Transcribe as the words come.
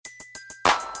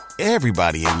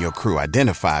Everybody in your crew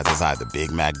identifies as either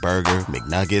Big Mac Burger,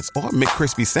 McNuggets, or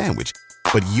McCrispy Sandwich.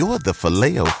 But you're the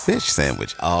Filet-O-Fish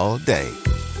Sandwich all day.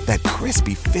 That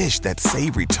crispy fish, that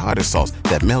savory tartar sauce,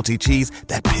 that melty cheese,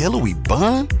 that pillowy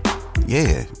bun.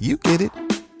 Yeah, you get it.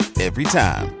 Every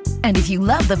time. And if you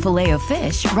love the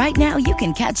Filet-O-Fish, right now you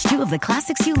can catch two of the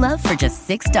classics you love for just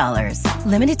 $6.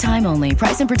 Limited time only.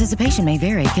 Price and participation may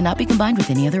vary. Cannot be combined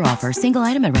with any other offer. Single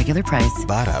item at regular price.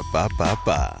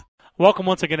 Ba-da-ba-ba-ba. Welcome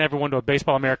once again, everyone, to a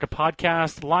Baseball America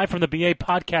podcast, live from the BA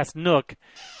Podcast Nook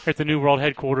here at the New World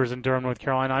headquarters in Durham, North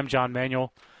Carolina. I'm John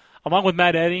Manuel, along with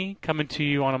Matt Eddy, coming to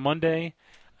you on a Monday,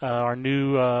 our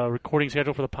new recording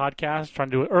schedule for the podcast, trying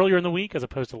to do it earlier in the week as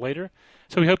opposed to later.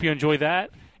 So we hope you enjoy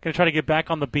that. Going to try to get back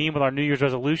on the beam with our New Year's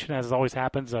resolution, as always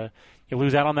happens. You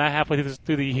lose out on that halfway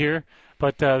through the year.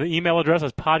 But the email address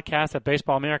is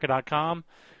podcast@baseballamerica.com.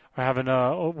 We have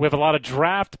a lot of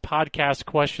draft podcast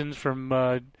questions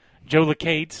from Joe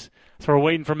Lacates, so we're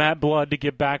waiting for Matt Blood to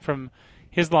get back from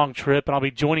his long trip, and I'll be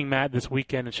joining Matt this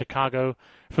weekend in Chicago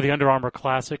for the Under Armour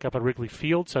Classic up at Wrigley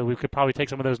Field, so we could probably take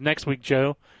some of those next week,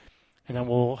 Joe, and then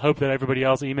we'll hope that everybody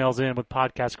else emails in with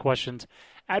podcast questions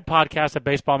at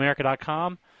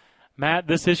podcast@baseballamerica.com. Matt,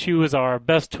 this issue is our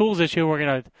Best Tools issue. We're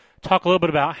going to talk a little bit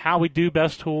about how we do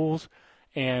Best Tools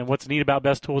and what's neat about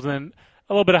Best Tools, and then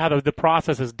a little bit of how the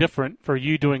process is different for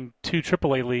you doing two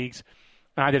AAA leagues.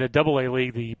 I did a AA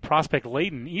league, the Prospect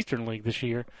Layton Eastern League this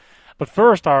year. But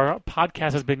first, our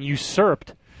podcast has been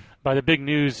usurped by the big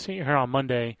news here on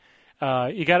Monday.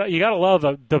 You gotta love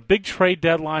the big trade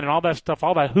deadline and all that stuff,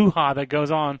 all that hoo-ha that goes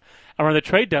on around the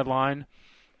trade deadline.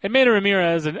 And Manny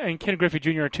Ramirez and Ken Griffey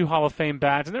Jr. are two Hall of Fame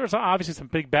bats, and there was obviously some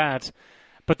big bats.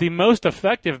 But the most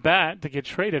effective bat to get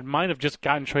traded might have just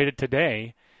gotten traded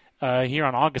today, here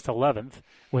on August 11th,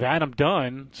 with Adam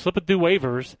Dunn slipping through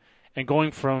waivers and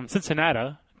going from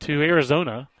Cincinnati to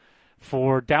Arizona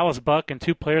for Dallas Buck and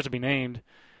two players to be named.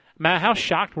 Matt, how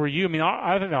shocked were you? I mean,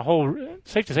 I think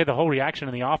safe to say the whole reaction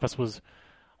in the office was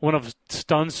one of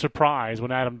stunned surprise when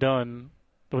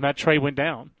that trade went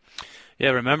down.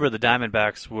 Yeah, remember the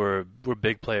Diamondbacks were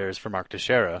big players for Mark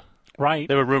Teixeira. Right.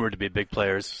 They were rumored to be big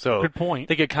players. So good point.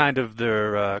 They get kind of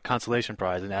their consolation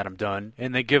prize in Adam Dunn,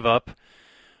 and they give up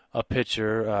a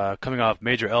pitcher coming off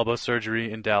major elbow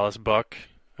surgery in Dallas, Buck.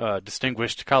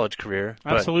 Distinguished college career,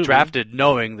 but absolutely drafted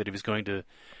knowing that he was going to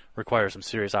require some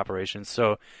serious operations.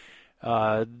 So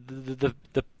the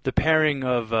pairing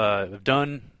of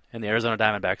Dunn and the Arizona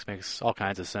Diamondbacks makes all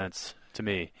kinds of sense to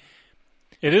me.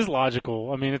 It is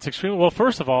logical. I mean, it's extremely well.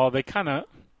 First of all, they kind of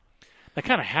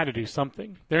had to do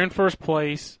something. They're in first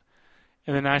place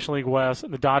in the National League West,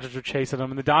 and the Dodgers are chasing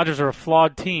them. And the Dodgers are a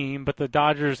flawed team, but the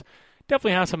Dodgers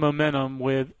definitely have some momentum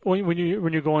with when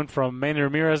you're going from Manny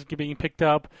Ramirez being picked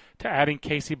up to adding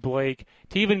Casey Blake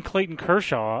to even Clayton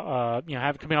Kershaw,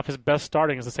 coming off his best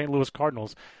starting as the St. Louis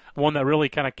Cardinals, one that really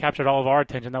kind of captured all of our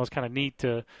attention. That was kind of neat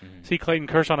to see Clayton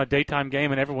Kershaw on a daytime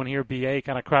game, and everyone here at BA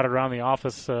kind of crowded around the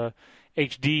office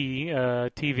HD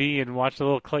TV and watched a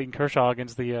little Clayton Kershaw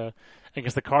against the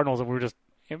Cardinals, and we were just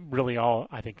really all,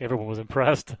 I think everyone was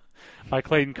impressed by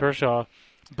Clayton Kershaw,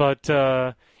 but.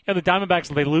 The Diamondbacks,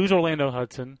 they lose Orlando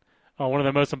Hudson, one of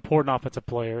their most important offensive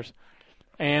players.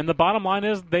 And the bottom line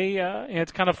is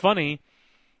it's kind of funny,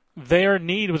 their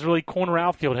need was really corner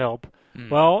outfield help.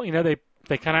 Well,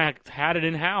 they kind of had it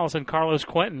in-house in Carlos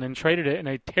Quentin and traded it in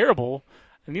a terrible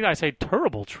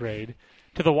trade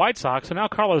to the White Sox. So now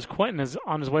Carlos Quentin is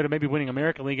on his way to maybe winning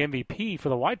American League MVP for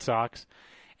the White Sox.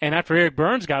 And after Eric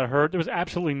Burns got hurt, there was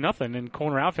absolutely nothing in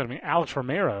corner outfield. I mean, Alex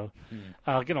Romero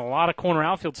getting a lot of corner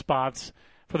outfield spots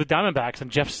for the Diamondbacks,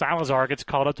 and Jeff Salazar gets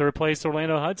called up to replace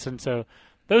Orlando Hudson. So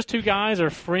those two guys are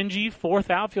fringy fourth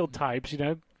outfield types.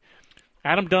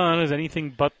 Adam Dunn is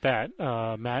anything but that,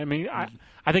 Matt. I mean,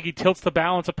 I think he tilts the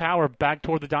balance of power back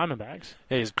toward the Diamondbacks.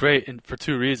 Yeah, he's great for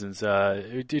two reasons.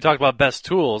 You talked about Best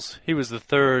Tools. He was the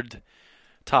third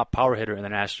top power hitter in the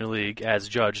National League as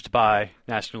judged by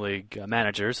National League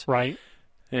managers. Right.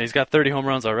 And he's got 30 home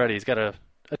runs already. He's got a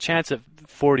chance at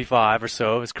 45 or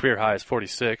so. His career high is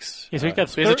 46. Yeah, so he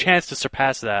has a chance to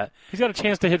surpass that. He's got a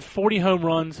chance to hit 40 home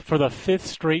runs for the fifth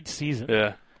straight season.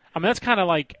 Yeah. I mean, that's kind of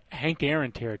like Hank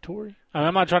Aaron territory. I mean,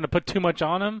 I'm not trying to put too much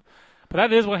on him, but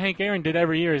that is what Hank Aaron did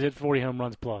every year, is hit 40 home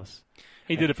runs plus.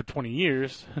 He did it for 20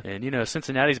 years. And,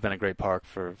 Cincinnati's been a great park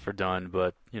for Dunn,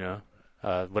 but,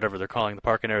 whatever they're calling the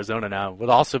park in Arizona now would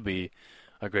also be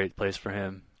a great place for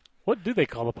him. What do they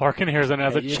call the park in Arizona?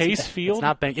 As a Chase Field? It's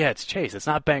not Bank. Yeah, it's Chase. It's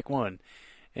not Bank One.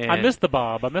 And I miss the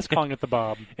Bob. I miss calling it the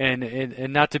Bob.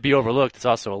 And not to be overlooked, it's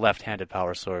also a left-handed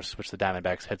power source, which the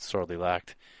Diamondbacks had sorely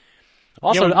lacked.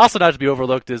 Also, You know, also not to be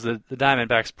overlooked is that the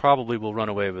Diamondbacks probably will run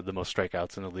away with the most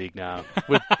strikeouts in the league now,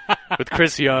 with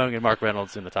Chris Young and Mark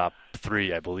Reynolds in the top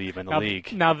 3, I believe, in the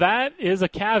league. Now that is a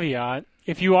caveat.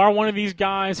 If you are one of these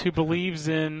guys who believes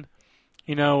in,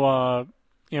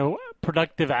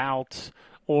 productive outs,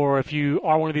 or if you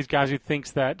are one of these guys who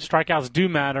thinks that strikeouts do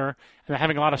matter, and that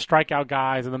having a lot of strikeout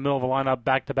guys in the middle of a lineup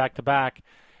back to back to back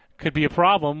could be a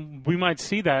problem, we might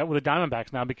see that with the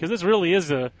Diamondbacks now, because this really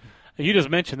is you just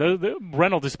mentioned, the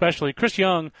Reynolds especially. Chris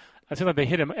Young, I seem like they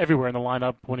hit him everywhere in the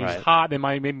lineup. When he's hot, they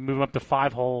might maybe move him up to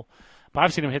 5-hole. But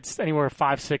I've seen him hit anywhere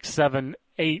 5, 6, 7,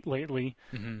 8 lately.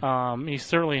 Mm-hmm. He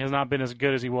certainly has not been as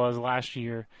good as he was last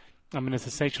year. I mean, his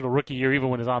sensational rookie year, even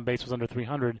when his on-base was under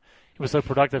 300, he was so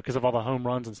productive because of all the home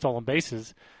runs and stolen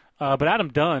bases. But Adam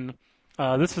Dunn,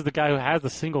 this is the guy who has the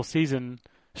single-season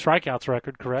strikeouts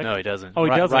record, correct? No, he doesn't. Oh, he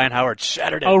doesn't. Ryan Howard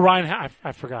shattered it. Oh,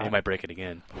 I forgot. He might break it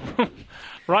again.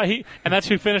 Right, and that's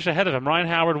who finished ahead of him. Ryan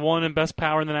Howard 1 in best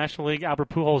power in the National League. Albert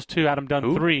Pujols 2. Adam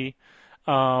Dunn 3.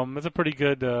 It's a pretty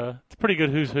good. It's a pretty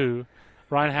good who's who.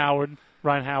 Ryan Howard,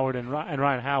 and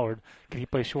Ryan Howard. He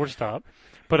plays shortstop.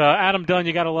 But Adam Dunn,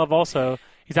 you got to love also.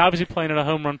 He's obviously playing at a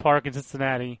home run park in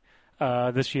Cincinnati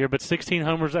this year, but 16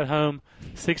 homers at home,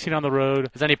 16 on the road.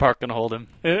 Is any park going to hold him?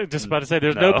 Just about to say,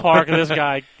 there's no park that this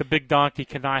guy, the big donkey,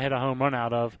 cannot hit a home run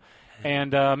out of.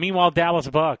 And meanwhile, Dallas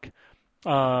Buck,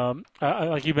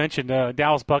 like you mentioned,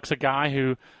 Dallas Buck's a guy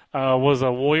who was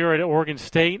a Warrior at Oregon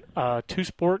State,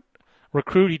 two-sport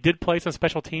recruit. He did play some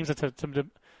special teams as some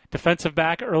defensive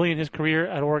back early in his career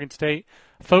at Oregon State.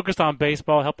 Focused on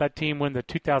baseball, helped that team win the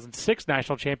 2006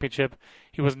 national championship.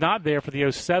 He was not there for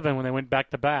the 07 when they went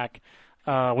back-to-back,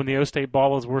 when the O-State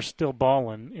Ballers were still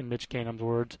balling, in Mitch Canham's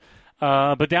words.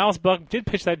 But Dallas Buck did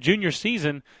pitch that junior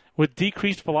season with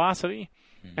decreased velocity,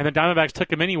 and the Diamondbacks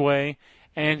took him anyway,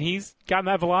 and he's gotten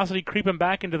that velocity creeping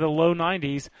back into the low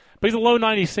 90s. But he's a low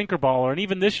 90s sinker baller, and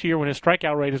even this year when his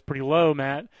strikeout rate is pretty low,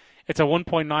 Matt, it's a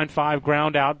 1.95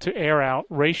 ground out to air out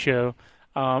ratio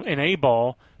in A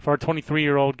ball for a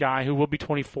 23-year-old guy who will be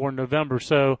 24 in November.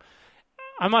 So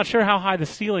I'm not sure how high the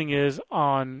ceiling is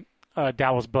on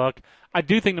Dallas Buck. I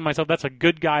do think to myself that's a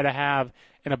good guy to have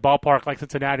in a ballpark like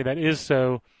Cincinnati that is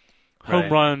so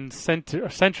home run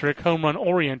centric, home run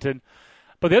oriented.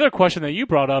 But the other question that you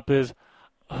brought up is,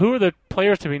 who are the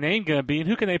players to be named going to be, and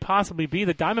who can they possibly be?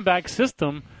 The Diamondback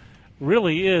system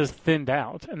really is thinned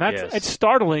out, and it's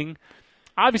startling.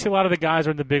 Obviously, a lot of the guys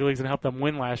are in the big leagues and helped them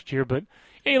win last year, but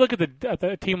you look at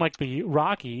the team like the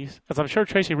Rockies, as I'm sure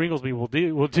Tracy Ringlesby will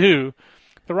do.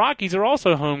 The Rockies are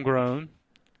also homegrown,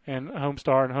 and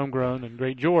Homestar and homegrown, and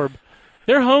Great Jorb.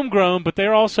 They're homegrown, but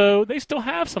they still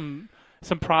have some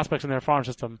prospects in their farm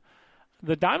system.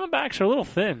 The Diamondbacks are a little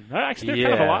thin. Actually, they're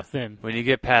kind of a lot thin. When you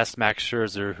get past Max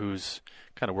Scherzer, who's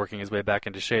kind of working his way back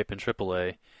into shape in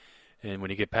AAA, and when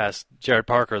you get past Jared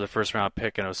Parker, the first-round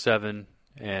pick in 07,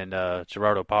 and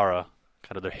Gerardo Parra,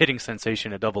 kind of their hitting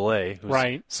sensation at AA,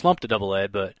 who's slumped at AA,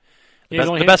 but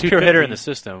the best pure hitter in the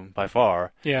system by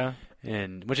far. Yeah.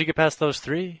 And once you get past those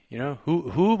three,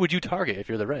 who would you target if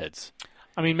you're the Reds?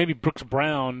 I mean, maybe Brooks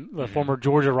Brown, the former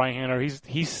Georgia right-hander.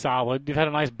 He's solid. You've had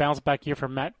a nice bounce-back year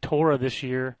from Matt Torra this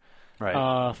year,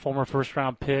 former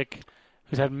first-round pick,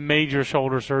 who's had major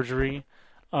shoulder surgery.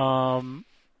 I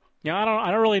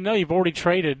don't really know. You've already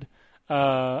traded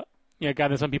a guy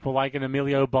that some people like, in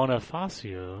Emilio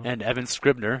Bonifacio. And Evan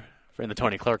Scribner in the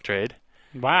Tony Clark trade.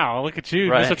 Wow, look at you.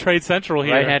 That's a trade central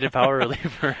here. Right-handed power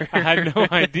reliever. I had no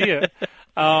idea.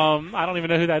 I don't even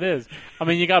know who that is. I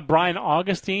mean, you got Brian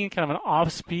Augustine, kind of an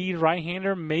off-speed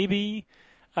right-hander, maybe,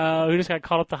 who just got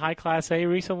called up to high Class A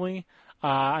recently.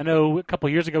 I know a couple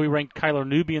of years ago we ranked Kyler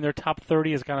Newby in their top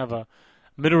 30 as kind of a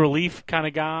middle relief kind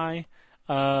of guy.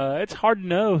 It's hard to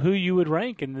know who you would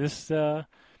rank in this, who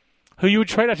you would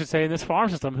trade, I should say, in this farm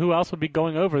system. Who else would be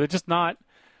going over? There's just not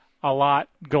a lot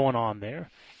going on there.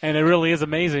 And it really is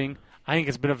amazing. I think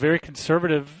it's been a very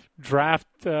conservative draft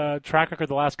track record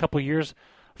the last couple of years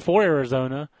for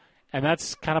Arizona, and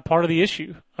that's kind of part of the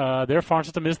issue. Their farm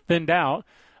system is thinned out,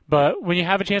 but when you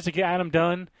have a chance to get Adam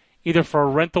Dunn, either for a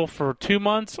rental for 2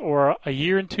 months or a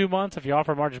year and 2 months, if you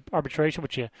offer arbitration,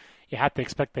 which you have to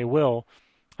expect they will,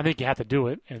 I think you have to do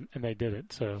it, and they did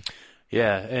it. So.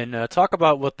 Yeah, and talk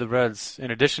about what the Reds,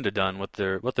 in addition to Dunn, what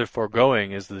they're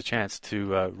foregoing is the chance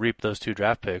to reap those 2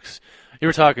 draft picks. You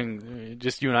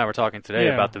and I were talking today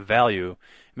about the value,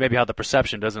 maybe how the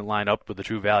perception doesn't line up with the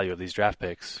true value of these draft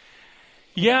picks.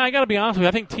 Yeah, I got to be honest with you.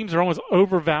 I think teams are almost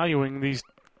overvaluing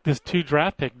this 2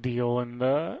 draft pick deal, and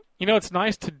it's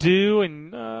nice to do,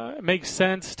 and it makes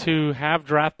sense to have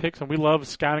draft picks, and we love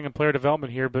scouting and player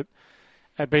development here, but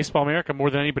at Baseball America more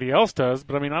than anybody else does.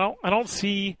 But I mean, I don't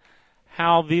see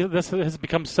how this has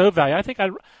become so valuable. I think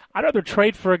I'd rather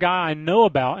trade for a guy I know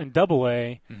about in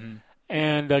Double-A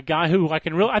and a guy who I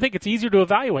think it's easier to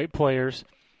evaluate players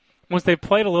once they've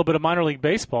played a little bit of minor league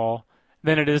baseball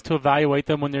than it is to evaluate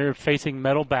them when they're facing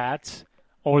metal bats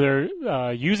or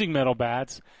they're using metal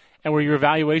bats, and where your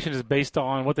evaluation is based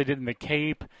on what they did in the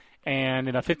Cape and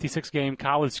in a 56-game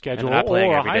college schedule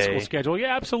or a high school schedule.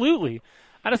 Yeah, absolutely.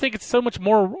 I just think it's so much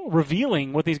more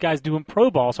revealing what these guys do in pro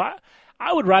ball. So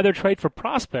I would rather trade for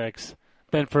prospects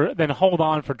than hold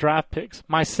on for draft picks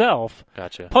myself.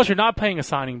 Gotcha. Plus, you're not paying a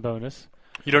signing bonus.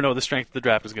 You don't know what the strength of the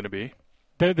draft is going to be.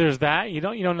 There's that. You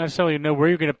don't necessarily know where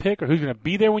you're going to pick or who's going to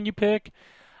be there when you pick.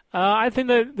 I think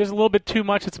that there's a little bit too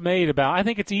much it's made about. I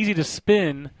think it's easy to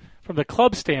spin from the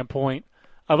club standpoint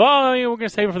of, we're going to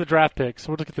save it for the draft picks.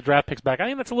 We'll look at the draft picks back. I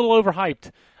think that's a little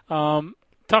overhyped.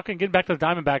 Getting back to the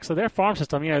Diamondbacks, so their farm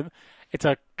system, it's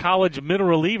a college middle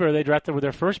reliever they drafted with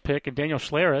their first pick, and Daniel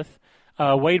Schlereth,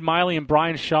 Wade Miley and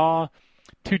Brian Shaw,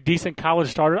 two decent college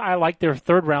starters. I like their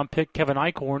third-round pick, Kevin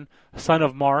Eichhorn, son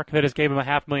of Mark. They just gave him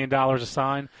 $500,000 to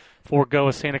sign, forego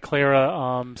a Santa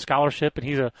Clara scholarship, and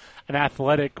he's an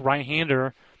athletic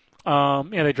right-hander.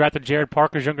 They drafted Jared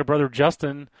Parker's younger brother,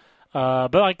 Justin.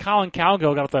 But like Colin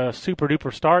Calgo got the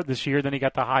super-duper start this year, then he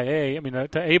got the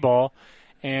to A-ball,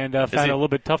 and found it a little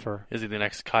bit tougher. Is he the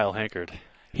next Kyle Hankard?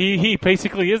 He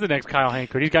basically is the next Kyle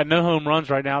Hankard. He's got no home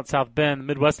runs right now at South Bend,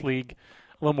 Midwest League,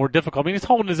 a little more difficult. He's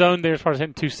holding his own there as far as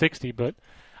hitting 260, but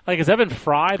is Evan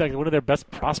Fry one of their best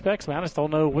prospects? I just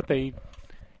don't know what they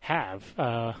have.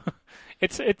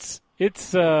 It's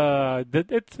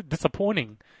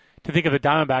disappointing to think of the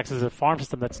Diamondbacks as a farm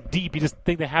system that's deep. You just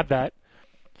think they have that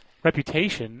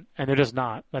reputation, and they're just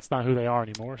not. That's not who they are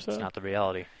anymore. So it's not the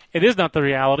reality. It is not the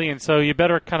reality, and so you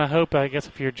better kind of hope, I guess,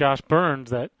 if you're Josh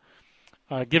Burns, that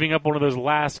giving up one of those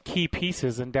last key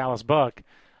pieces in Dallas Buck,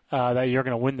 that you're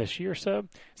going to win this year. So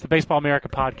it's the Baseball America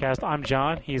podcast. I'm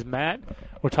John. He's Matt.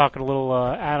 We're talking a little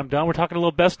Adam Dunn. We're talking a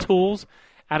little best tools.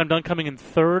 Adam Dunn coming in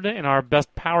third in our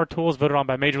best power tools voted on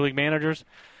by Major League managers.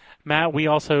 Matt, we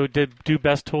also did do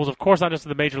best tools, of course, not just at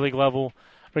the Major League level.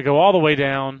 We go all the way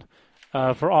down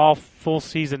for all full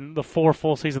season, the 4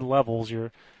 full season levels,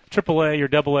 your AAA, your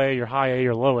AA, your high A,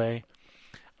 your low A.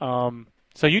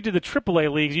 So you did the AAA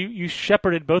leagues. You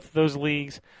shepherded both of those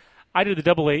leagues. I did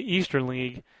the AA Eastern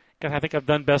League. I think I've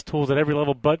done best tools at every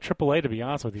level but AAA, to be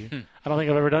honest with you. I don't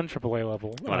think I've ever done AAA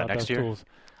level next year? tools.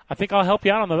 I think I'll help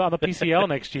you out on the PCL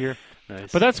next year.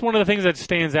 Nice. But that's one of the things that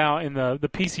stands out in the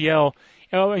PCL.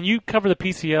 And you cover the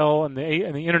PCL and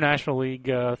the International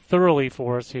League thoroughly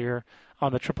for us here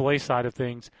on the AAA side of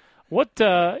things. What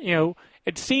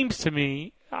it seems to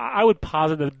me, I would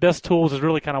posit that the best tools is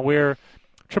really kind of where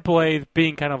AAA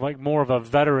being kind of like more of a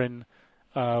veteran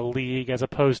league as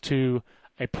opposed to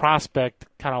a prospect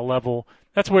kind of level.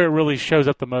 That's where it really shows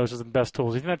up the most, is in best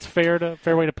tools. You think that's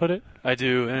fair way to put it? I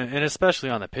do, and especially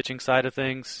on the pitching side of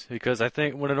things, because I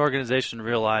think when an organization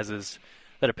realizes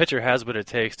that a pitcher has what it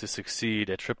takes to succeed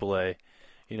at AAA,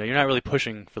 you're not really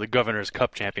pushing for the Governor's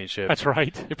Cup championship. That's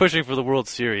right. You're pushing for the World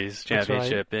Series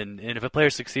championship, right. and if a player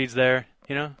succeeds there,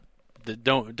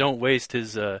 don't waste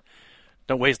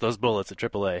those bullets at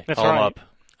AAA. That's Call right.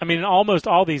 them up. Almost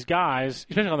all these guys,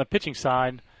 especially on the pitching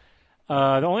side, the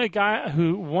only guy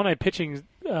who won a pitching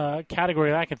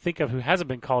category that I can think of who hasn't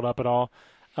been called up at all,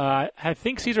 I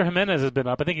think Cesar Jimenez has been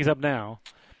up. I think he's up now.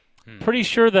 Pretty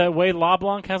sure that Wade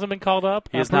LeBlanc hasn't been called up.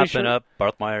 He has not been up.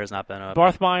 Barthmeyer has not been up.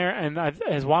 Barthmeyer, and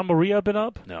has Juan Murillo been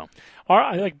up? No.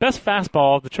 Best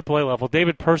fastball at the AAA level,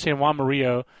 David Percy and Juan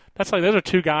Murillo. Those are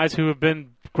two guys who have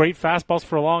been great fastballs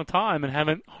for a long time and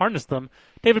haven't harnessed them.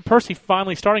 David Percy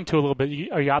finally starting to a little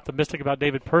bit. Are you optimistic about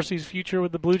David Percy's future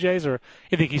with the Blue Jays, or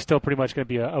you think he's still pretty much going to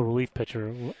be a relief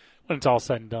pitcher when it's all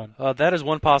said and done? That is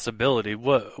one possibility.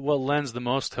 What lends the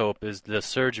most hope is the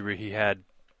surgery he had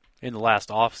in the last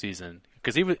offseason,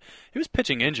 because he was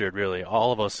pitching injured really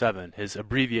all of 2007, his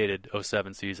abbreviated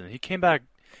 2007 season. He came back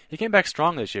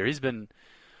strong this year. He's been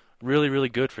really, really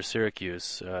good for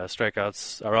Syracuse.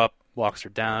 Strikeouts are up, walks are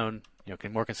down.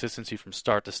 More consistency from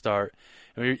start to start.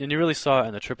 And you really saw it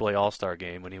in the AAA All-Star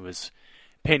game when he was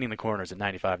painting the corners at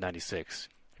 95-96.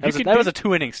 That was a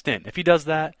 2-inning stint. If he does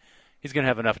that, he's going to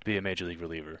have enough to be a major league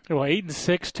reliever. Well,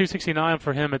 8-6, 269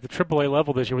 for him at the AAA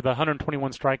level this year with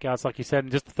 121 strikeouts, like you said,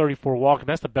 and just 34 walks.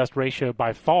 That's the best ratio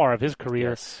by far of his career.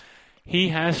 Yes. He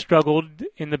has struggled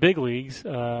in the big leagues.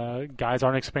 Guys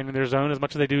aren't expanding their zone as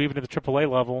much as they do even at the AAA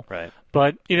level. Right.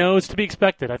 But, it's to be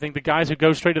expected. I think the guys who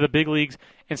go straight to the big leagues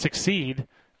and succeed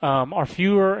are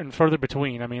fewer and further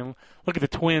between. Look at the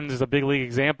Twins as a big league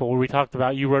example where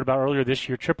you wrote about earlier this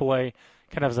year, AAA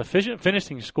kind of as a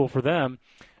finishing school for them.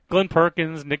 Glenn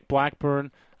Perkins, Nick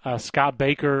Blackburn, Scott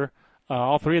Baker.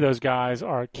 All three of those guys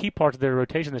are key parts of their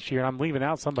rotation this year, and I'm leaving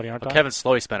out somebody, aren't I? Kevin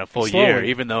Slowey spent a full year,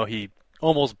 even though he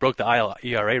almost broke the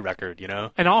ERA record, you know?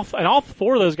 And all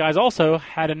four of those guys also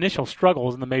had initial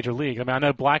struggles in the major league. I mean, I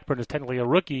know Blackburn is technically a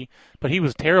rookie, but he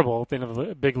was terrible at the end of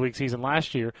the big league season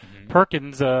last year. Mm-hmm.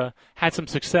 Perkins had some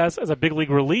success as a big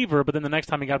league reliever, but then the next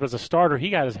time he got up as a starter, he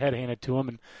got his head handed to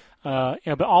him.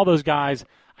 And but all those guys,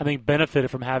 I think,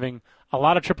 benefited from having a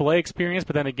lot of AAA experience,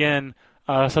 but then again,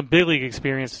 some big league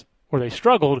experience where they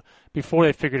struggled before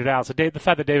they figured it out. So the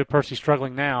fact that David Percy's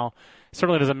struggling now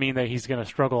certainly doesn't mean that he's going to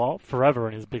struggle forever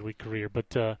in his big league career.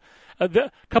 But a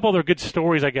couple other good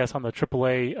stories, I guess, on the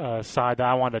AAA side that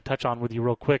I wanted to touch on with you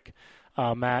real quick,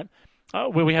 Matt.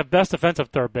 We have best defensive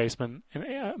third baseman, and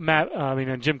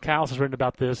and Jim Callis has written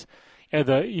about this.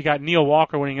 You got Neil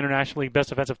Walker winning International League best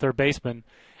defensive third baseman.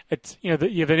 It's you have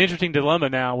an interesting dilemma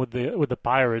now with the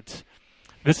Pirates.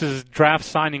 This is draft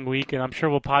signing week, and I'm sure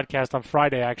we'll podcast on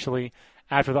Friday, actually,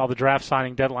 after all the draft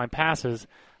signing deadline passes.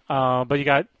 But you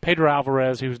got Pedro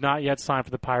Alvarez, who's not yet signed for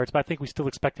the Pirates, but I think we still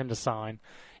expect him to sign.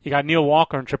 You got Neil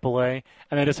Walker in AAA,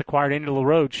 and they just acquired Andy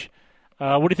LaRoche.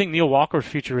 What do you think Neil Walker's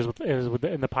future is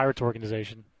in the Pirates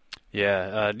organization?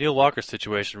 Yeah, Neil Walker's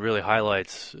situation really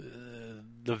highlights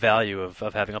the value of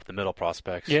having up-the-middle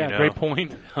prospects. Yeah, great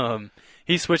point.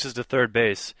 He switches to third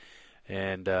base.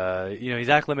 And, he's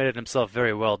acclimated himself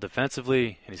very well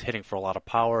defensively, and he's hitting for a lot of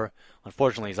power.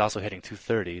 Unfortunately, he's also hitting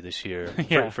 .230 this year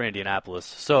for Indianapolis.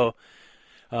 So,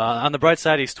 on the bright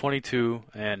side, he's 22,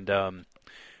 and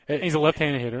he's a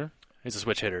left-handed hitter. He's a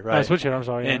switch hitter, right? Switch hitter, I'm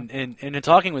sorry. And in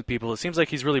talking with people, it seems like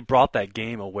he's really brought that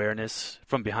game awareness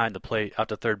from behind the plate out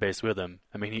to third base with him.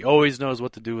 I mean, he always knows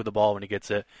what to do with the ball when he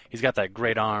gets it. He's got that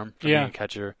great arm for being a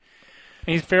catcher.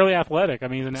 And he's fairly athletic. I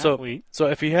mean, he's an athlete. So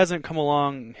if he hasn't come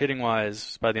along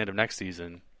hitting-wise by the end of next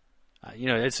season,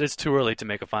 it's too early to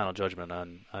make a final judgment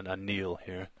on Neil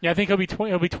here. Yeah, I think he'll be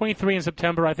 23 in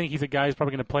September. I think he's a guy who's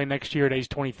probably going to play next year at age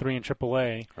 23 in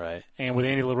AAA. Right. And with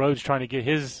Andy LaRoche trying to get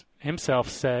himself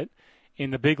set in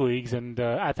the big leagues and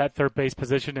at that third base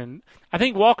position, and I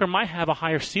think Walker might have a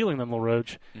higher ceiling than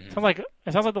LaRoche. Mm-hmm. It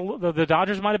sounds like the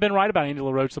Dodgers might have been right about Andy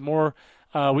LaRoche. The more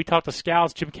we talked to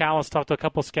scouts, Jim Callis talked to a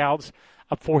couple of scouts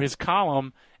for his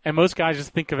column, and most guys just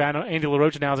think of Andy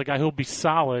LaRoche now as a guy who'll be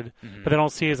solid, but they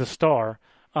don't see him as a star.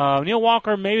 Neil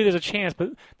Walker, maybe there's a chance, but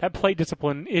that plate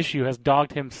discipline issue has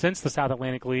dogged him since the South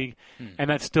Atlantic League, and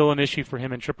that's still an issue for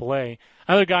him in AAA.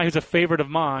 Another guy who's a favorite of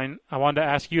mine, I wanted to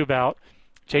ask you about,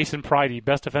 Jason Pridey,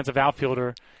 best defensive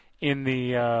outfielder in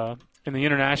the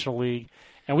International League,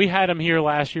 and we had him here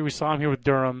last year. We saw him here with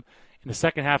Durham in the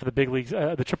second half of the big leagues,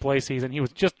 the AAA season. He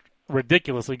was just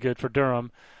ridiculously good for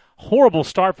Durham. Horrible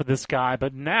start for this guy,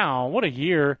 but now, what a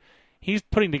year he's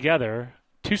putting together.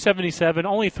 277,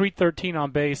 only 313 on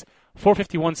base,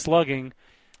 451 slugging,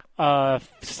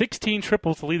 16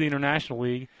 triples to lead the International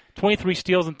League, 23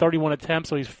 steals and 31 attempts,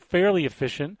 so he's fairly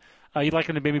efficient. You'd like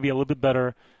him to maybe be a little bit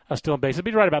better still in base. He'd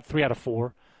be right about 3 out of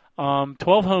 4. 12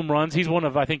 home runs. He's one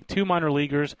of, I think, 2 minor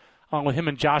leaguers, along with him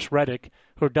and Josh Reddick,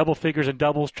 who are double figures in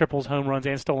doubles, triples, home runs,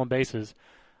 and stolen bases.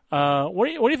 What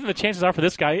do you think the chances are for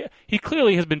this guy? He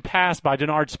clearly has been passed by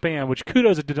Denard Span, which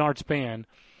kudos to Denard Span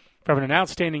for having an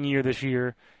outstanding year this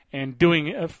year and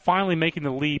finally making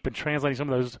the leap and translating some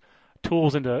of those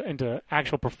tools into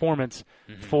actual performance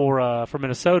for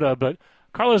Minnesota. But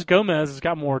Carlos Gomez has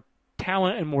got more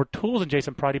talent and more tools than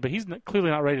Jason Pridey, but he's clearly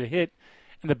not ready to hit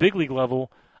in the big league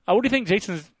level. What do you think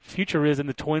Jason's future is in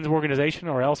the Twins organization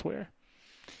or elsewhere?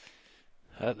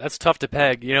 That's tough to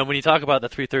peg. When you talk about the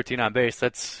 313 on base,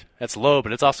 that's low,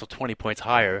 but it's also 20 points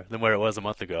higher than where it was a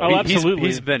month ago. Oh, absolutely.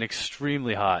 He's been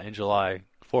extremely hot in July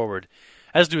forward.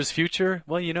 As to his future,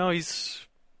 well, he's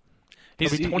your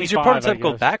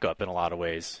prototypical backup in a lot of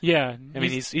ways. Yeah. I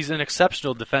mean, he's an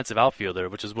exceptional defensive outfielder,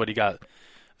 which is what he got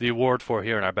the award for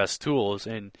here in our best tools.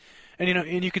 And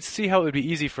you could see how it would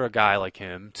be easy for a guy like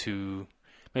him to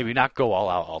maybe not go all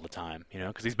out all the time,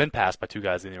 because he's been passed by 2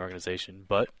 guys in the organization,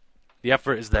 but the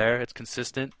effort is there, it's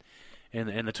consistent,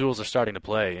 and the tools are starting to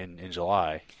play in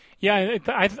July. Yeah,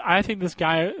 I think this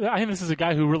is a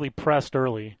guy who really pressed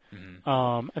early,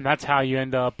 and that's how you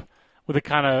end up with a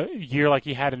kind of year like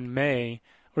he had in May,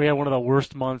 where he had one of the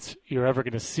worst months you're ever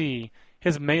going to see.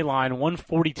 His May line,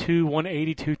 142,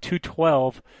 182,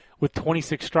 212 with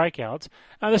 26 strikeouts.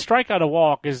 Now, the strikeout to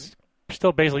walk is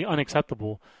still basically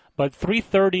unacceptable, but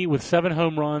 330 with 7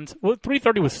 home runs,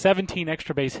 330 with 17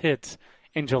 extra base hits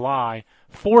in July,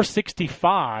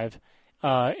 465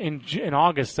 in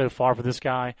August so far for this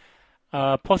guy.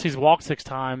 Plus he's walked 6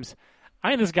 times. I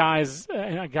think this guy is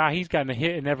a guy, he's gotten a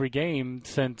hit in every game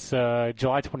since July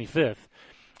 25th.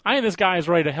 I think this guy is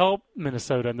ready to help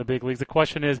Minnesota in the big leagues. The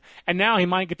question is, and now he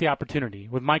might get the opportunity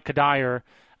with Mike Kadire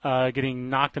getting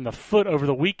knocked in the foot over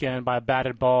the weekend by a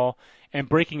batted ball and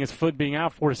breaking his foot, being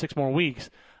out 4 to 6 more weeks.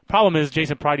 Problem is,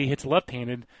 Jason Pridey hits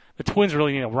left-handed. The Twins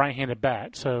really need a right-handed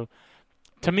bat. So,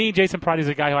 to me, Jason Pridey is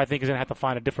a guy who I think is going to have to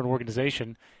find a different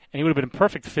organization. And he would have been a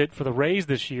perfect fit for the Rays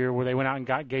this year, where they went out and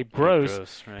got Gabe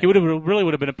Gross. Right. He would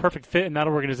have been a perfect fit in that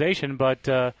organization. But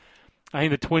I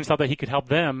think the Twins thought that he could help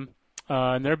them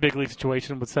in their big league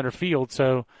situation with center field.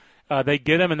 So they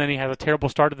get him, and then he has a terrible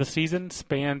start to the season.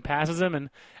 Span passes him, and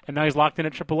now he's locked in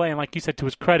at AAA. And like you said, to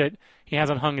his credit, he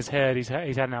hasn't hung his head. He's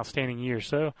had an outstanding year.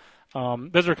 So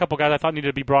those are a couple guys I thought needed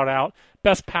to be brought out.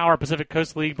 Best power, Pacific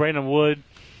Coast League, Brandon Wood.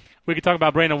 We could talk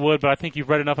about Brandon Wood, but I think you've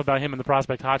read enough about him in the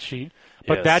prospect hot sheet.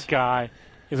 But Yes. that guy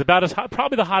is about as hot,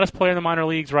 probably the hottest player in the minor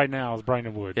leagues right now is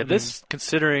Brandon Wood. Yeah,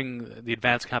 considering the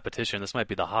advanced competition, this might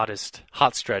be the hottest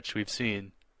hot stretch we've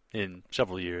seen in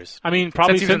several years. I mean,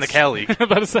 probably since he was in the Cal League. I'm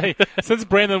about to say, since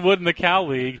Brandon Wood in the Cal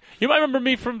League. You might remember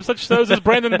me from such shows as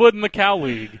Brandon Wood in the Cal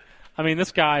League. I mean,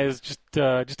 this guy is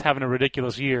just having a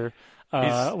ridiculous year.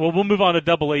 We'll move on to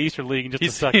Double-A Eastern League in just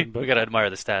a second. But we got to admire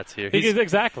the stats here.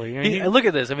 Exactly. I mean, look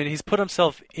at this. I mean, he's put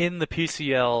himself in the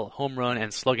PCL home run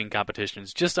and slugging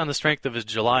competitions just on the strength of his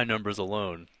July numbers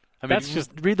alone. I mean, That's just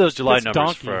read those July that's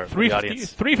numbers donkey. for the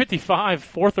audience. 355,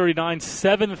 439,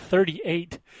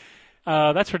 738.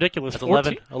 That's ridiculous.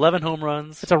 That's 11 home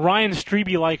runs. It's a Ryan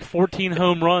Strebe-like 14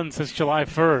 home runs since July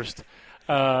 1st.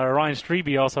 Ryan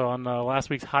Strebe also on last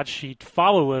week's hot sheet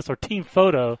follow list or team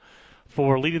photo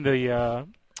for leading the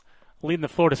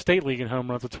Florida State League in home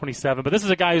runs with 27. But this is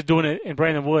a guy who's doing it in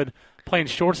Brandon Wood, playing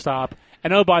shortstop.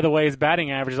 And oh, by the way, his batting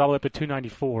average is all the way up to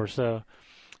 294. So,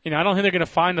 I don't think they're going to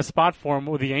find a spot for him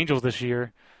with the Angels this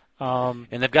year. And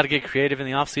they've got to get creative in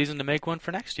the offseason to make one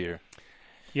for next year.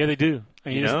 Yeah, they do.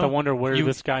 And you just have to wonder where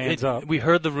this guy ends up. We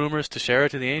heard the rumors to share it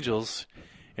to the Angels,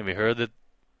 and we heard that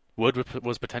Wood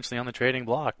was potentially on the trading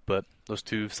block, but those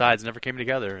two sides never came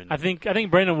together. And I think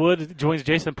Brandon Wood joins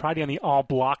Jason Pridey on the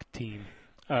all-block team,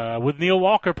 with Neil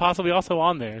Walker possibly also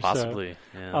on there. Possibly,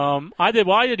 so, yeah. I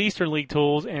did Eastern League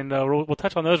tools, and we'll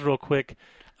touch on those real quick.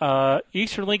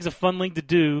 Eastern League's a fun league to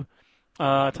do.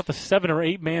 It's up to 7 or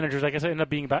 8 managers. I guess it ended up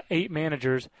being about 8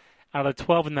 managers out of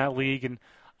 12 in that league, and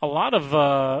a lot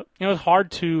of it's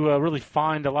hard to really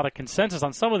find a lot of consensus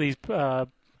on some of these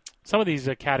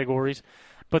categories.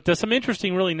 But there's some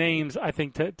interesting, really, names, I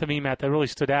think, to me, Matt, that really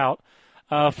stood out.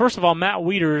 First of all, Matt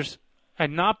Wieters had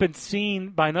not been seen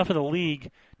by enough of the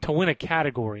league to win a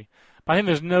category. But I think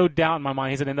there's no doubt in my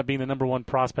mind he's going to end up being the number 1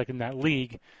 prospect in that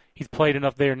league. He's played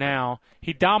enough there now.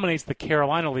 He dominates the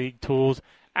Carolina League tools,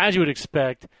 as you would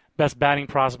expect. Best batting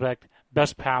prospect,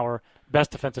 best power,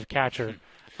 best defensive catcher.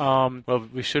 Well,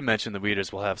 we should mention that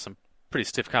Wieters will have some pretty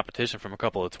stiff competition from a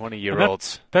couple of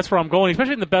 20-year-olds. That's where I'm going,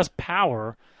 especially in the best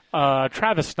power.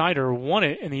 Travis Snyder won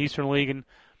it in the Eastern League, and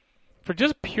for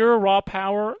just pure raw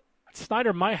power,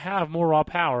 Snyder might have more raw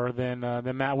power than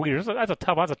Matt Wieters. That's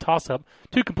a toss-up.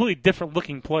 Two completely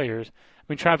different-looking players. I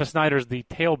mean, Travis Snyder's the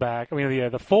tailback. I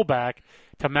mean, the fullback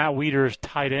to Matt Wieters'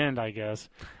 tight end, I guess,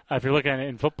 if you're looking at it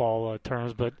in football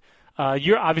terms. But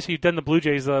you've done the Blue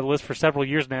Jays list for several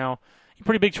years now. You're a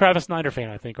pretty big Travis Snyder fan,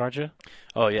 I think, aren't you?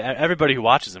 Oh yeah, everybody who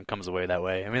watches him comes away that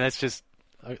way. I mean, that's just.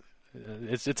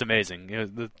 It's amazing.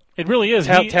 It really is.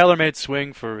 Tailor-made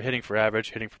swing for hitting for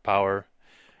average, hitting for power,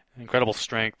 incredible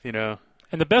strength.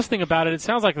 And the best thing about it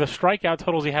sounds like the strikeout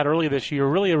totals he had earlier this year are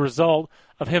really a result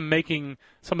of him making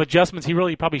some adjustments he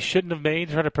really probably shouldn't have made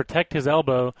to try to protect his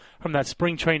elbow from that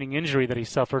spring training injury that he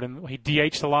suffered. And he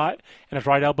DH'd a lot, and his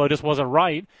right elbow just wasn't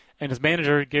right. And his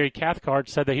manager, Gary Cathcart,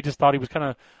 said that he just thought he was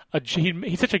kind of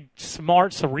he's such a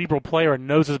smart, cerebral player and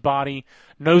knows his body,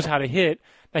 knows how to hit,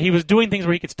 that he was doing things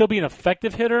where he could still be an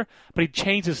effective hitter, but he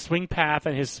changed his swing path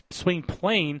and his swing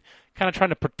plane, kind of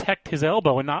trying to protect his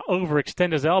elbow and not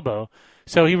overextend his elbow.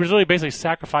 So he was really basically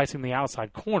sacrificing the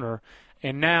outside corner.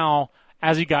 And now,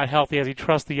 as he got healthy, as he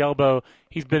trusts the elbow,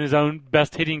 he's been his own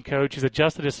best hitting coach. He's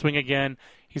adjusted his swing again.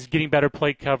 He's getting better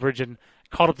plate coverage and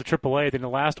caught up to AAA than the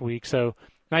last week. So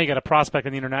now you got a prospect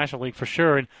in the International League for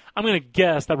sure. And I'm going to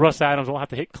guess that Russ Adams won't have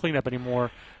to hit cleanup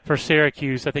anymore for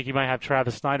Syracuse. I think he might have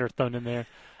Travis Snyder thrown in there.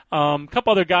 A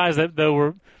couple other guys that though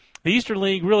were the Eastern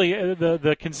League. Really,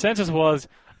 the consensus was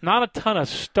not a ton of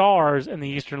stars in the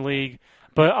Eastern League,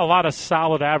 but a lot of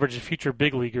solid average future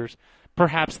big leaguers.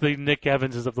 Perhaps the Nick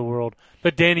Evanses of the world,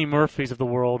 the Danny Murphys of the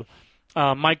world.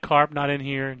 Mike Karp not in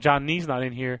here. John Nee's not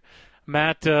in here.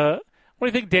 Matt, what do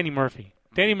you think of Danny Murphy?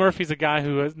 Danny Murphy's a guy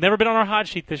who has never been on our hot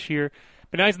sheet this year,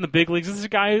 but now he's in the big leagues. This is a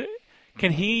guy,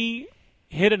 can he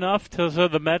hit enough so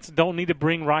the Mets don't need to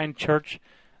bring Ryan Church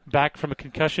back from a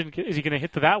concussion? Is he going to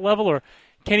hit to that level, or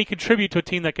can he contribute to a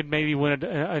team that could maybe win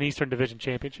an Eastern Division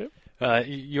championship?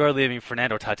 You are leaving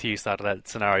Fernando Tatis out of that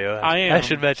scenario. I am. I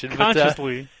should mention.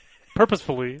 Consciously,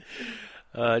 purposefully.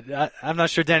 I'm not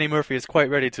sure Danny Murphy is quite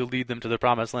ready to lead them to the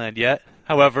promised land yet.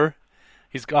 However,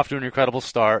 he's off to an incredible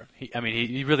start.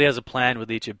 He really has a plan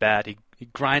with each at-bat. He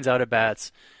grinds out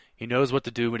at-bats. He knows what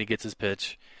to do when he gets his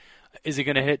pitch. Is he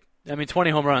going to hit? 20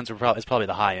 home runs is probably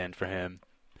the high end for him.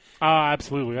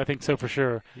 Absolutely. I think so for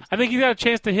sure. I think he's got a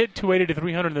chance to hit 280 to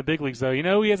 300 in the big leagues, though.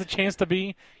 He has a chance to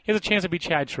be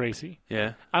Chad Tracy.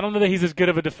 Yeah. I don't know that he's as good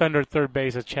of a defender at third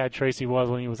base as Chad Tracy was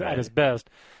when he was at his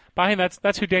best. But I think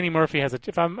that's who Danny Murphy has.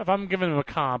 If I'm giving him a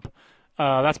comp,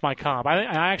 that's my comp. I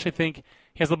actually think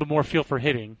he has a little bit more feel for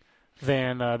hitting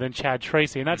than Chad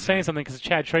Tracy, and that's saying something because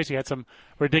Chad Tracy had some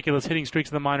ridiculous hitting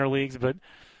streaks in the minor leagues, but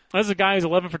this is a guy who's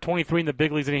 11 for 23 in the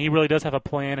big leagues, and he really does have a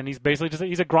plan, and he's basically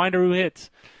he's a grinder who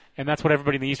hits. And that's what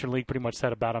everybody in the Eastern League pretty much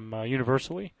said about him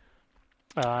universally.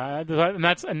 And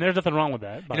there's nothing wrong with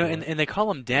that. And they call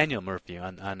him Daniel Murphy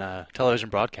on television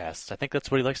broadcasts. I think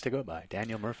that's what he likes to go by,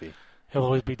 Daniel Murphy. He'll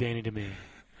always be Danny to me.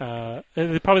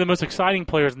 Probably the most exciting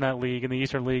players in that league, in the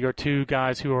Eastern League, are two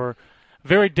guys who are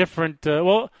very different.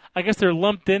 I guess they're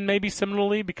lumped in maybe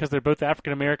similarly because they're both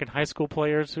African-American high school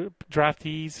players,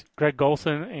 draftees, Greg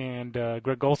Golson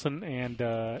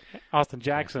and Austin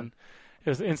Jackson. It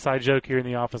was an inside joke here in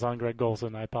the office on Greg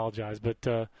Golson. I apologize. But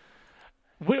do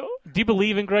you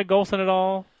believe in Greg Golson at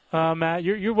all, Matt?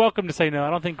 You're welcome to say no. I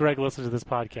don't think Greg listens to this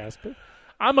podcast. But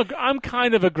I'm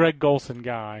kind of a Greg Golson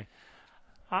guy.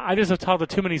 I just have talked to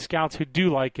too many scouts who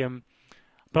do like him.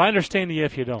 But I understand you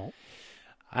if you don't.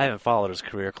 I haven't followed his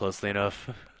career closely enough.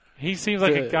 He seems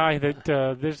like a guy that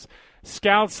there's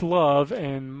scouts love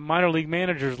and minor league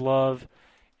managers love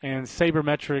and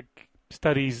sabermetric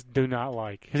studies do not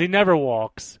like because he never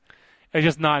walks. It's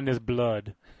just not in his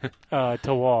blood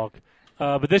to walk.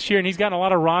 But this year, and he's gotten a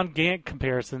lot of Ron Gant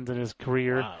comparisons in his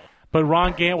career. Wow. But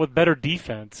Ron Gant with better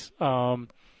defense.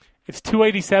 It's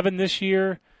 287 this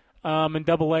year in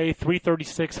Double-A,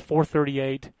 336,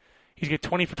 438. He's got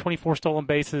 20 for 24 stolen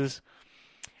bases.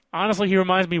 Honestly, he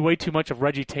reminds me way too much of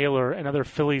Reggie Taylor and other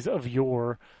Phillies of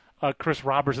yore. Chris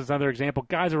Roberts is another example.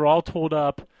 Guys are all tooled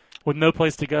up with no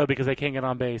place to go because they can't get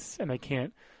on base and they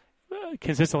can't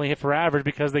consistently hit for average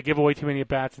because they give away too many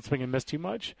at-bats and swing and miss too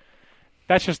much.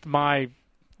 That's just my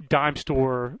dime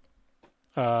store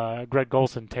Greg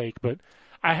Golson take. But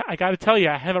I got to tell you,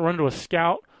 I haven't run into a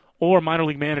scout or a minor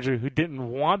league manager who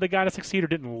didn't want the guy to succeed or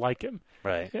didn't like him.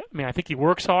 Right. I think he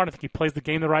works hard. I think he plays the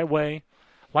game the right way.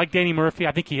 Like Danny Murphy,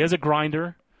 I think he is a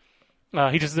grinder.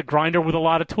 He just is a grinder with a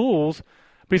lot of tools.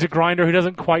 But he's a grinder who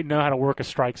doesn't quite know how to work a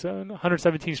strike zone.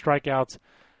 117 strikeouts,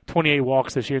 28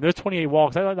 walks this year. Those 28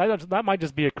 walks, that might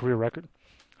just be a career record,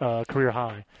 career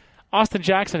high. Austin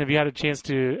Jackson, have you had a chance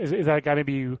to, is that a guy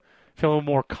maybe you feel a little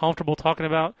more comfortable talking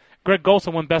about? Greg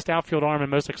Golson won Best Outfield Arm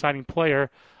and Most Exciting Player.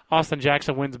 Austin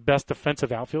Jackson wins Best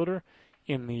Defensive Outfielder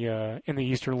in the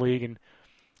Eastern League. And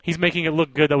he's making it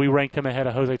look good that we ranked him ahead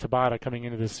of Jose Tabata coming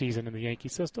into this season in the Yankee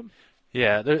system.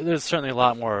 Yeah, there's certainly a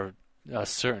lot more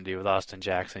certainty with Austin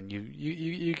Jackson.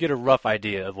 You get a rough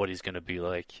idea of what he's going to be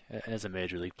like as a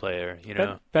major league player.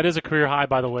 That is a career high,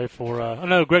 by the way.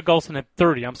 Greg Golson had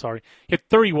 30. I'm sorry, he had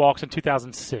 30 walks in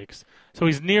 2006. So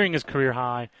he's nearing his career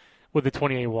high with the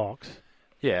 28 walks.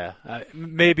 Yeah,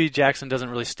 maybe Jackson doesn't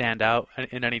really stand out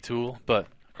in any tool, but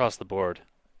across the board,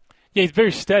 yeah, he's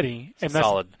very steady and that's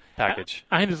solid package.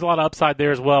 I think there's a lot of upside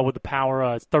there as well with the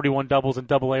power. It's 31 doubles in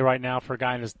Double-A right now for a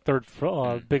guy in his third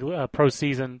big pro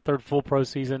season, third full pro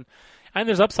season. I think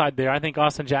there's upside there. I think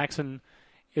Austin Jackson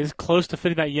is close to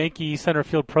fitting that Yankee center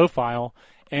field profile,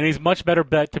 and he's much better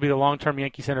bet to be the long-term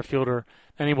Yankee center fielder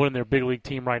than anyone in their big league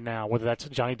team right now, whether that's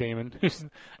Johnny Damon, who's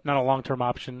not a long-term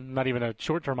option, not even a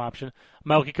short-term option,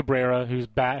 Melky Cabrera, whose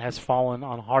bat has fallen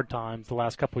on hard times the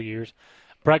last couple of years,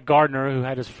 Brett Gardner, who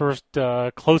had his first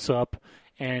close-up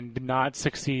and did not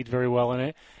succeed very well in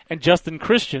it, and Justin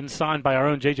Christian, signed by our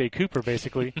own J.J. Cooper,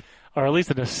 basically, or at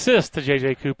least an assist to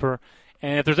J.J. Cooper.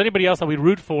 And if there's anybody else that we'd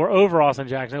root for over Austin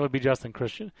Jackson, it would be Justin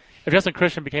Christian. If Justin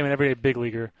Christian became an everyday big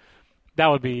leaguer, that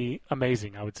would be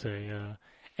amazing, I would say,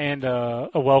 and a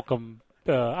welcome.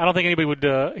 I don't think anybody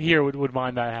would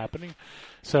mind that happening.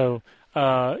 So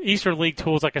Eastern League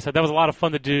tools, like I said, that was a lot of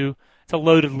fun to do. It's a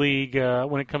loaded league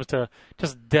when it comes to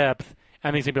just depth. I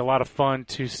think it's going to be a lot of fun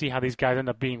to see how these guys end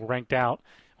up being ranked out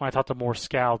when I talk to more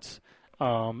scouts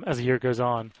as the year goes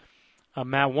on.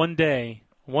 Matt, one day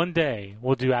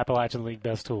we'll do Appalachian League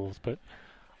Best Tools, but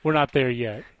we're not there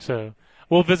yet. So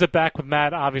we'll visit back with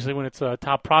Matt, obviously, when it's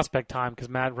top prospect time because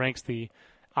Matt ranks the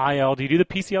IL. Do you do the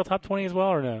PCL top 20 as well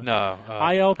or no? No,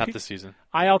 IL, not this season.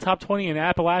 IL top 20 and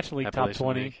Appalachian League top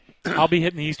 20. League. I'll be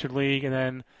hitting the Eastern League, and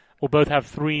then we'll both have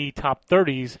 3 top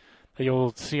 30s that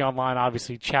you'll see online,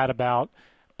 obviously, chat about,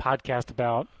 podcast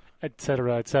about, et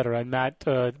cetera, et cetera. And Matt,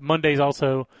 Monday's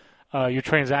also your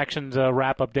transactions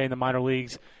wrap-up day in the minor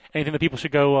leagues. Anything that people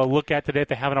should go look at today if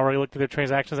they haven't already looked at their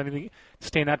transactions? Anything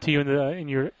stand out to you in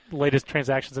your latest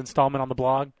transactions installment on the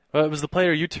blog? Well, it was the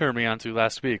player you turned me on to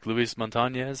last week, Luis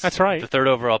Montañez. That's right. The 3rd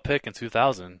overall pick in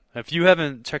 2000. If you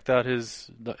haven't checked out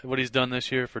what he's done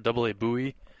this year for AA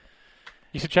Bowie,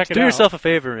 you should check it out. Do yourself a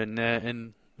favor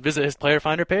and visit his player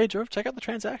finder page or check out the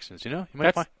transactions. You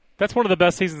might find. That's one of the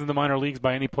best seasons in the minor leagues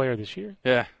by any player this year.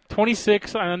 Yeah.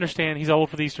 26, I understand. He's old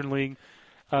for the Eastern League.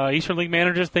 Eastern League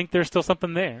managers think there's still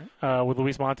something there with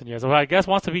Luis Montañez. Well, I guess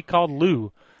wants to be called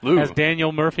Lou. As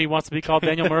Daniel Murphy wants to be called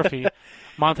Daniel Murphy.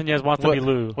 Montañez wants to be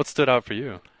Lou. What stood out for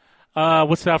you?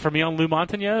 What stood out for me on Lou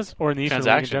Montañez or in the Eastern League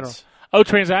in general? Transactions.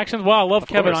 Transactions. Well, I love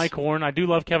Kevin Eichhorn. I do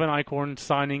love Kevin Eichhorn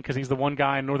signing because he's the one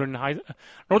guy in Northern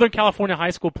California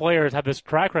high school players have this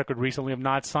track record recently of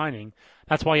not signing.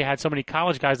 That's why you had so many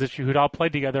college guys this year who'd all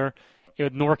played together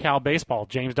with NorCal baseball.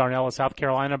 James Darnell of South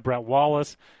Carolina, Brett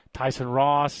Wallace, Tyson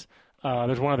Ross.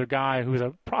 There's one other guy who's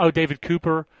David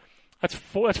Cooper. That's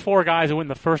 4 guys who went in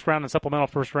the first round and supplemental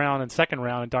first round and second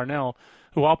round, and Darnell,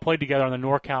 who all played together on the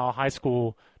NorCal high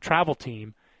school travel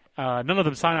team. None of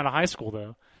them signed out of high school,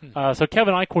 though. So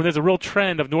Kevin Eichhorn, there's a real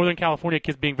trend of Northern California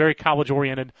kids being very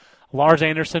college-oriented. Lars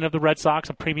Anderson of the Red Sox,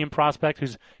 a premium prospect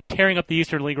who's tearing up the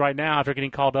Eastern League right now after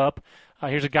getting called up.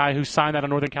 Here's a guy who signed out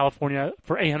of Northern California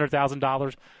for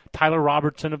 $800,000. Tyler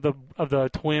Robertson of the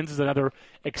Twins is another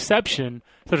exception.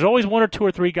 So there's always 1 or 2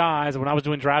 or 3 guys. When I was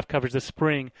doing draft coverage this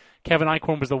spring, Kevin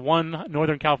Eichhorn was the one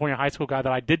Northern California high school guy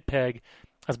that I did peg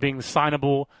as being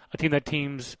signable,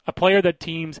 a player that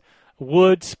teams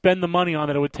would spend the money on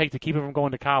that it would take to keep him from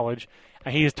going to college.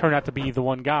 And he has turned out to be the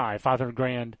one guy,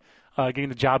 $500,000, getting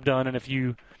the job done. And if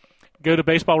you go to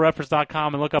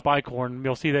baseballreference.com and look up Eichhorn,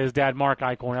 you'll see that his dad, Mark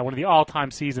Eichhorn, had one of the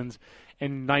all-time seasons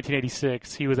in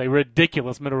 1986. He was a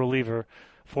ridiculous middle reliever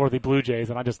for the Blue Jays,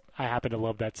 and I happen to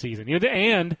love that season.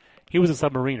 And he was a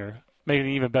submariner, making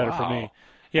it even better for me.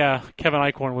 Yeah, Kevin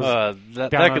Eichhorn was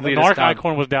down under. Mark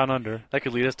Eichhorn was down under. That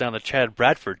could lead us down the Chad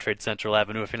Bradford Trade Central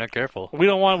Avenue if you're not careful. We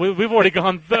don't want. We've already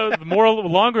gone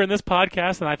longer in this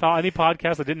podcast than I thought any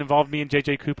podcast that didn't involve me and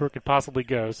J.J. Cooper could possibly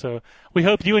go. So we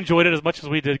hope you enjoyed it as much as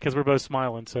we did because we're both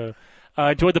smiling. So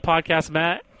enjoyed the podcast,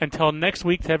 Matt. Until next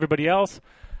week, to everybody else,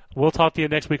 we'll talk to you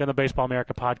next week on the Baseball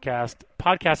America podcast.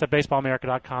 Podcast at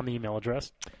baseballamerica.com, the email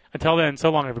address. Until then, so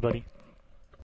long, everybody.